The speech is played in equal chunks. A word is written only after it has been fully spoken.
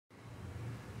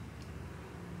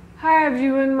Hi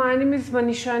everyone, my name is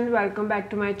Manisha and welcome back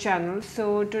to my channel.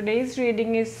 So today's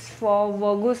reading is for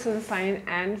Virgo sun sign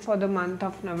and for the month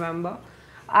of November.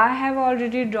 I have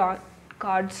already drawn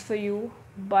cards for you,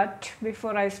 but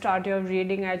before I start your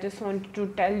reading, I just wanted to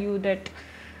tell you that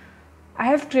I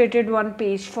have created one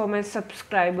page for my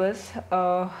subscribers.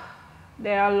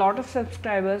 There are a lot of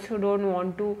subscribers who don't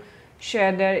want to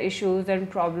share their issues and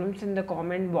problems in the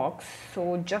comment box.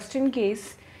 So just in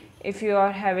case, if you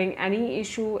are having any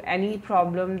issue, any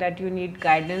problem that you need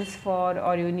guidance for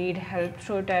or you need help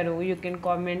through tarot, you can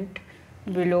comment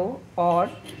below, or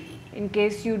in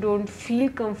case you don't feel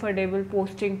comfortable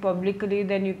posting publicly,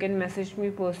 then you can message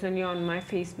me personally on my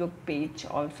Facebook page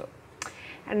also.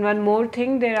 And one more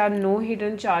thing, there are no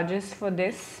hidden charges for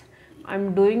this.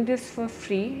 I'm doing this for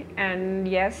free, and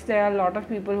yes, there are a lot of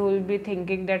people who will be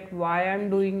thinking that why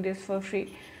I'm doing this for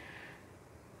free.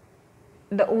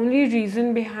 The only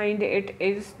reason behind it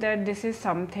is that this is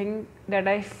something that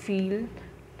I feel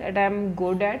that I'm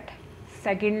good at.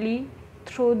 Secondly,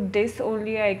 through this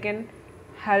only I can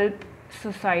help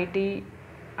society.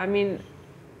 I mean,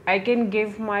 I can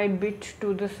give my bit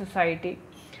to the society.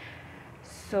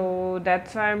 So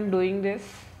that's why I'm doing this.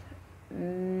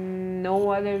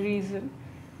 No other reason.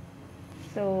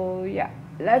 So yeah,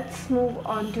 let's move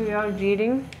on to your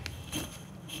reading.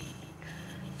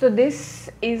 So this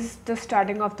is the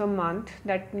starting of the month.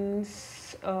 That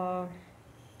means,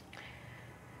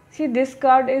 see, this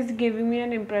card is giving me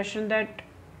an impression that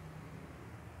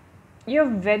you're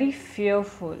very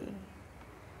fearful.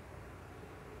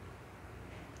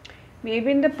 Maybe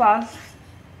in the past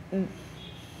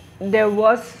there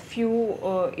was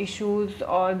few issues,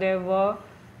 or there were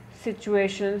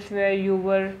situations where you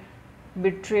were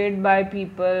betrayed by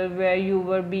people, where you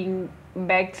were being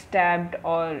backstabbed,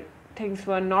 or things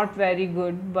were not very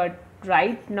good, but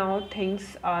right now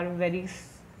things are very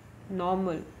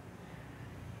normal.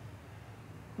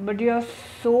 But you're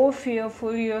so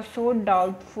fearful, you're so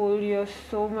doubtful, you're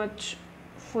so much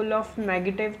full of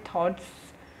negative thoughts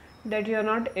that you're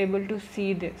not able to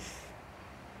see this.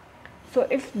 So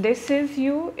if this is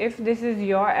you, if this is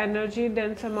your energy,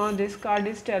 then somehow this card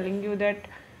is telling you that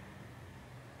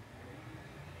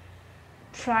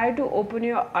try to open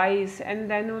your eyes,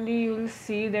 and then only you will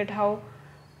see that how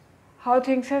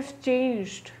things have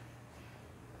changed.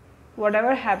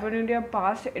 Whatever happened in your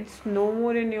past, it's no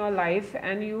more in your life,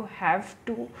 and you have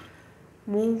to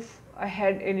move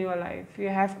ahead in your life. You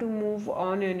have to move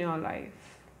on in your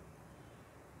life.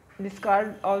 This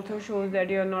card also shows that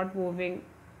you're not moving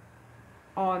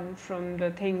on from the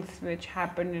things which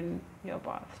happened in your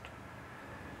past.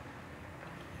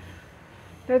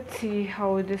 Let's see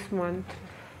how this month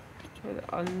will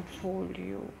unfold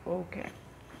you. Okay.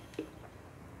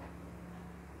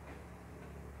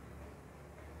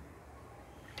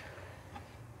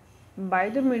 By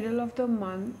the middle of the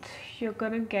month, you're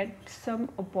gonna get some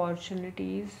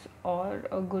opportunities or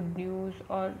a good news,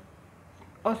 or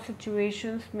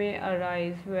situations may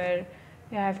arise where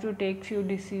you have to take few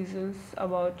decisions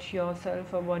about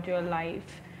yourself, about your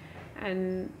life,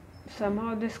 and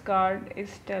somehow this card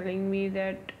is telling me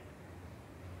that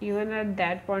even at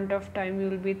that point of time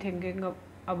you'll be thinking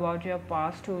about your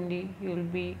past only. You'll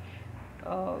be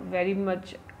very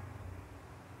much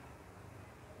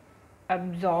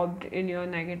absorbed in your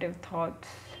negative thoughts.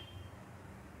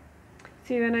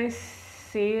 See, when I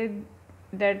say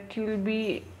that you'll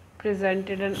be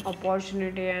presented an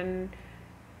opportunity and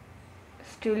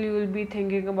still you will be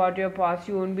thinking about your past,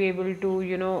 you won't be able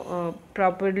to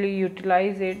properly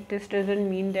utilize it, this doesn't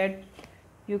mean that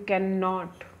you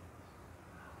cannot.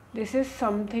 This is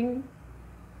something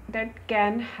that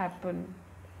can happen.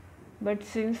 But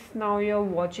since now you're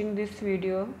watching this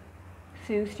video,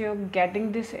 since you're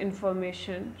getting this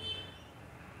information,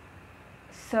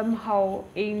 somehow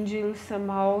angels,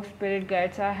 somehow spirit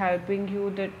guides are helping you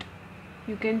that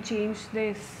you can change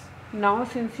this. Now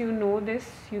since you know this,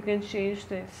 you can change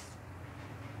this.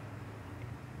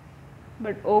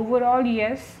 But overall,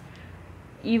 yes,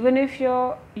 even if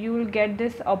you will get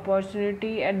this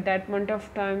opportunity, at that moment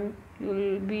of time you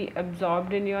will be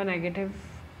absorbed in your negative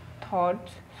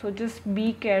thoughts. So just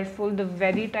be careful. The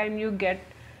very time you get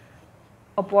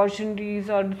opportunities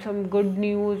or some good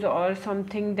news or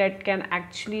something that can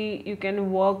actually you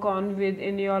can work on with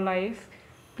in your life,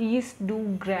 please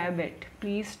do grab it.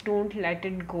 Please don't let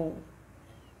it go.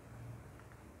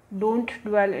 Don't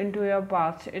dwell into your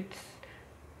past.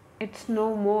 It's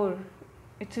no more.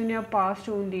 It's in your past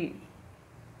only.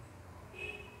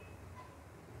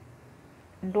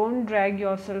 Don't drag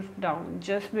yourself down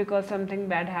just because something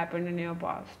bad happened in your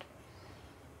past.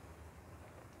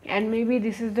 And maybe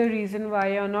this is the reason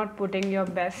why you're not putting your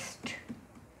best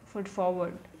foot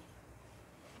forward.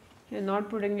 You're not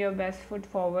putting your best foot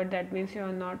forward, that means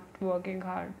you're not working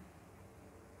hard.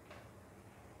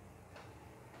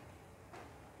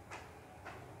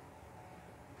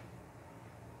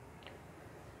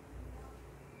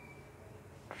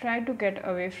 Try to get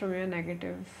away from your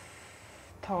negative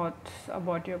thoughts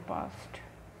about your past.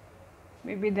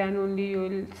 Maybe then only you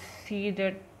will see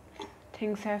that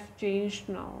things have changed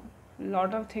now. A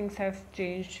lot of things have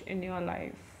changed in your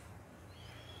life.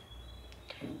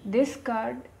 This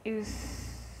card is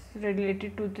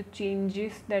related to the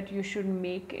changes that you should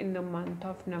make in the month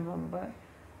of November,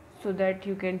 so that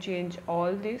you can change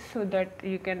all this, so that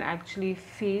you can actually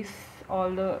face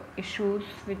all the issues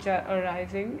which are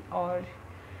arising, or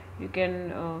you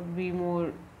can be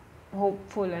more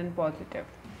hopeful and positive.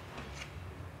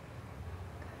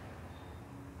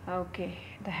 Okay,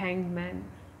 the Hanged Man.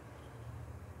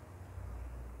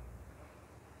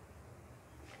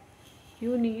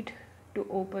 You need to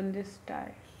open this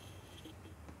die.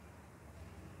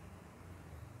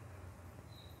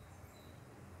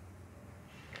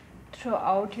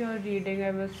 Throughout your reading,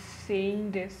 I was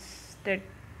saying this, that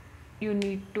you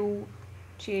need to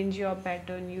change your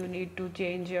pattern, you need to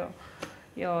change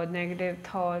your negative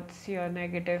thoughts, your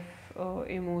negative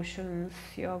emotions.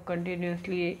 You're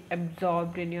continuously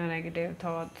absorbed in your negative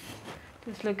thoughts.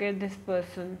 Just look at this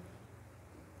person.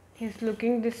 He's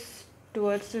looking this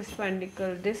towards this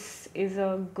pentacle. This is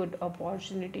a good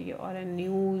opportunity or a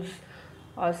news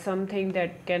or something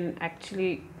that can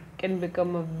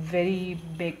become a very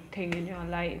big thing in your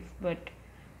life, but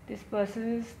this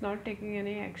person is not taking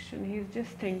any action. He's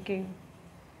just thinking.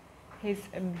 He's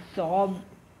absorbed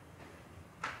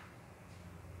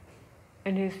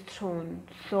in his throne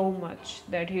so much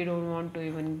that he don't want to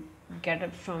even get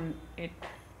up from it.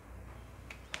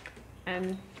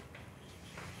 And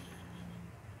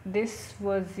this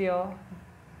was your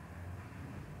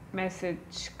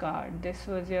message card. This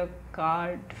was your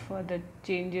card for the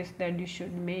changes that you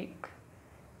should make.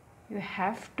 You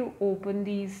have to open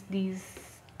these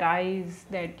ties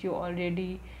that you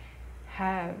already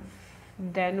have.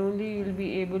 Then only you'll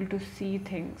be able to see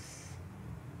things.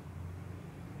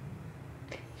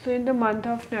 So in the month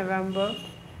of November,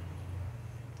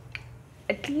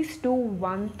 at least do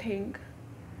one thing.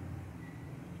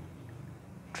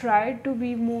 Try to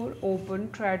be more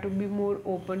open. Try to be more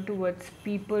open towards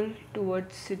people,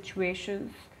 towards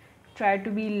situations. Try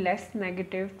to be less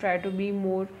negative. Try to be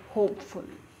more hopeful.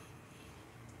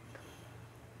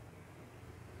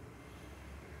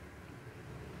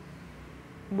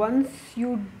 Once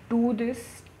you do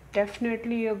this,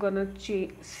 definitely you're gonna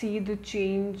see the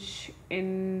change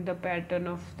in the pattern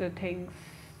of the things.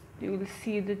 You will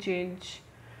see the change.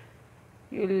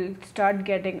 You'll start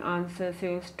getting answers.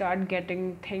 You'll start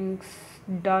getting things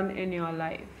done in your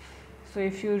life. So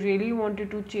if you really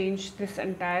wanted to change this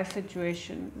entire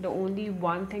situation, the only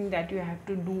one thing that you have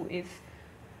to do is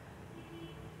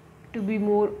to be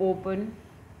more open,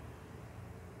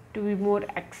 to be more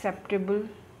acceptable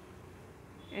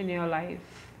in your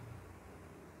life.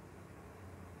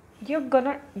 You're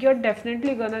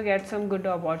definitely gonna get some good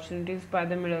opportunities by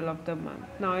the middle of the month.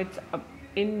 Now it's up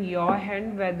in your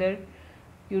hand whether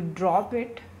you drop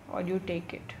it or you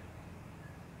take it.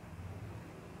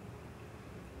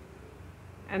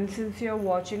 And since you're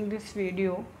watching this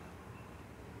video,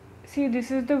 see,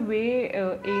 this is the way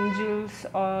angels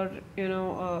or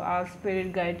our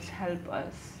spirit guides help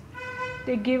us.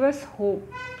 They give us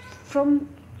hope from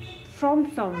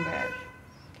somewhere.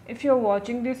 If you're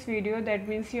watching this video, that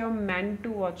means you're meant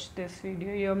to watch this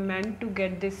video. You're meant to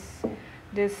get this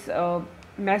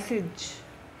message.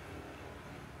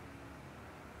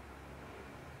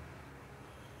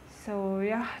 So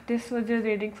yeah, this was your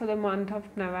reading for the month of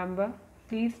November.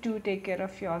 Please do take care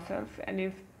of yourself, and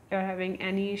if you're having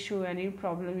any issue, any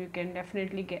problem, you can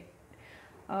definitely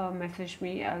message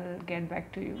me. I'll get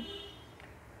back to you.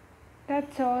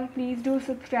 That's all. Please do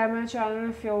subscribe my channel.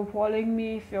 If you're following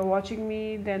me, if you're watching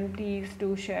me, then please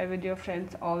do share with your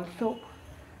friends also.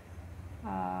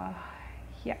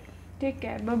 Yeah, take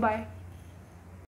care. Bye bye.